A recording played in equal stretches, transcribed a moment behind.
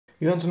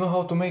You want to know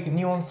how to make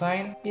neon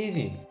sign?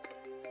 Easy!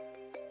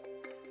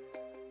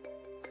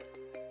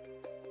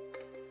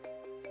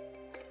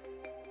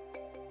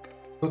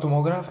 Go to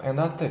MoGraph and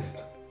add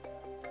text.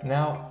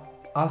 Now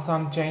add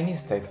some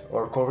Chinese text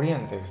or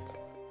Korean text.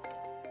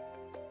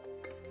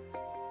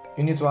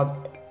 You need to add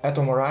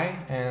Atomori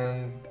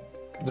and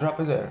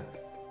drop it there.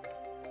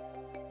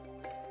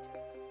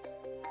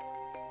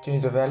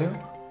 Change the value.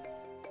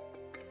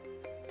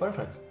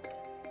 Perfect.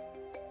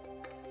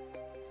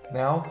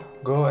 Now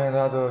go and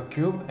add a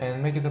cube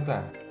and make it a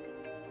plan.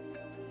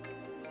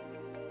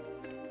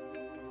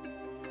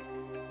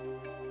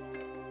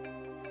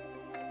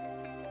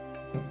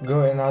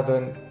 Go and add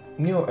a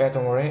new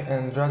atom array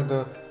and drag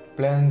the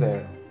plan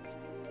there.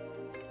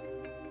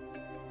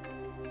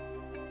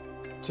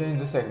 Change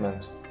the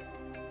segment.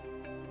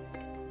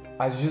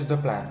 Adjust the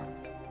plan.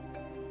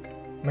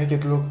 Make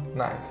it look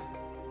nice.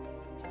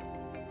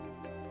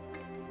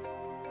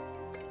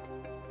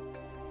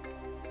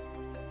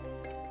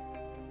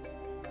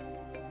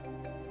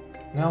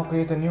 Now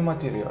create a new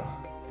material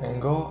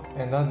and go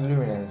and add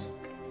luminance.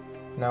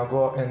 Now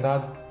go and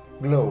add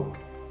glow.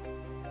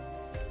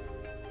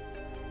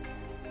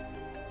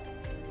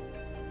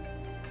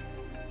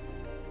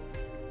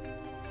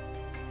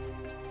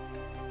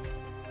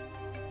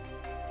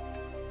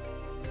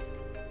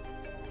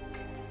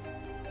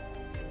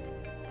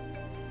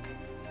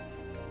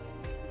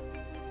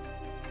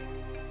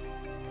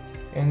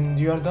 And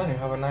you are done, you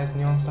have a nice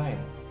neon sign.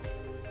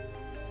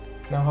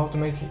 Now how to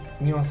make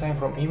neon sign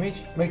from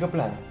image? Make a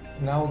plan.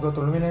 Now go to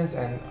luminance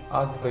and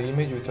add the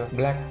image with a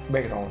black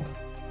background.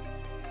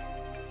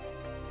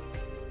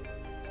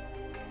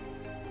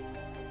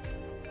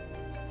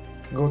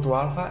 Go to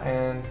alpha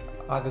and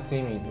add the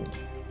same image.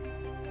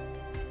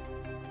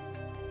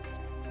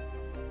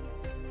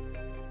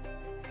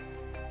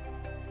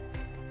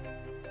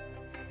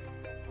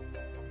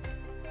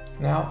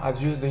 Now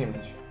adjust the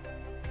image.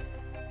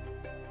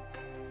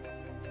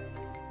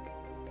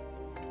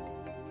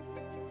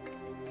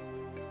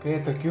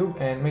 Create a cube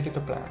and make it a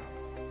plan.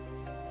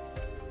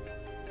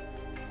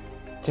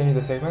 Change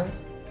the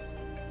segments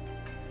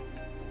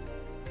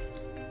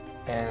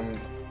and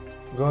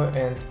go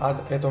and add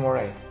atom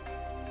array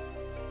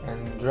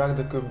and drag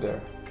the cube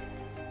there.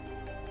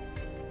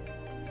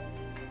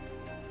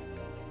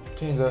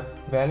 Change the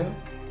value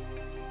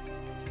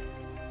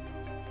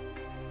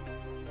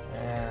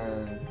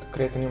and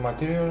create a new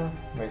material,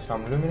 make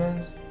some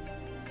luminance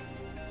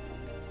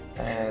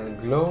and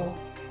glow.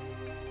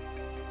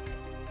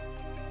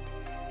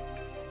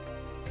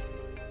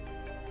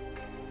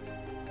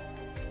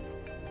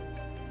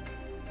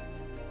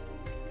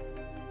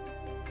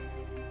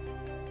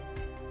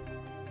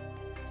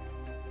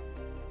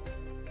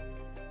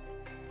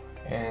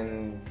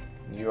 And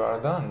you are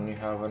done. You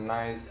have a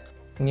nice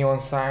neon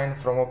sign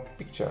from a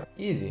picture.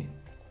 Easy.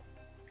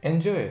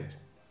 Enjoy it.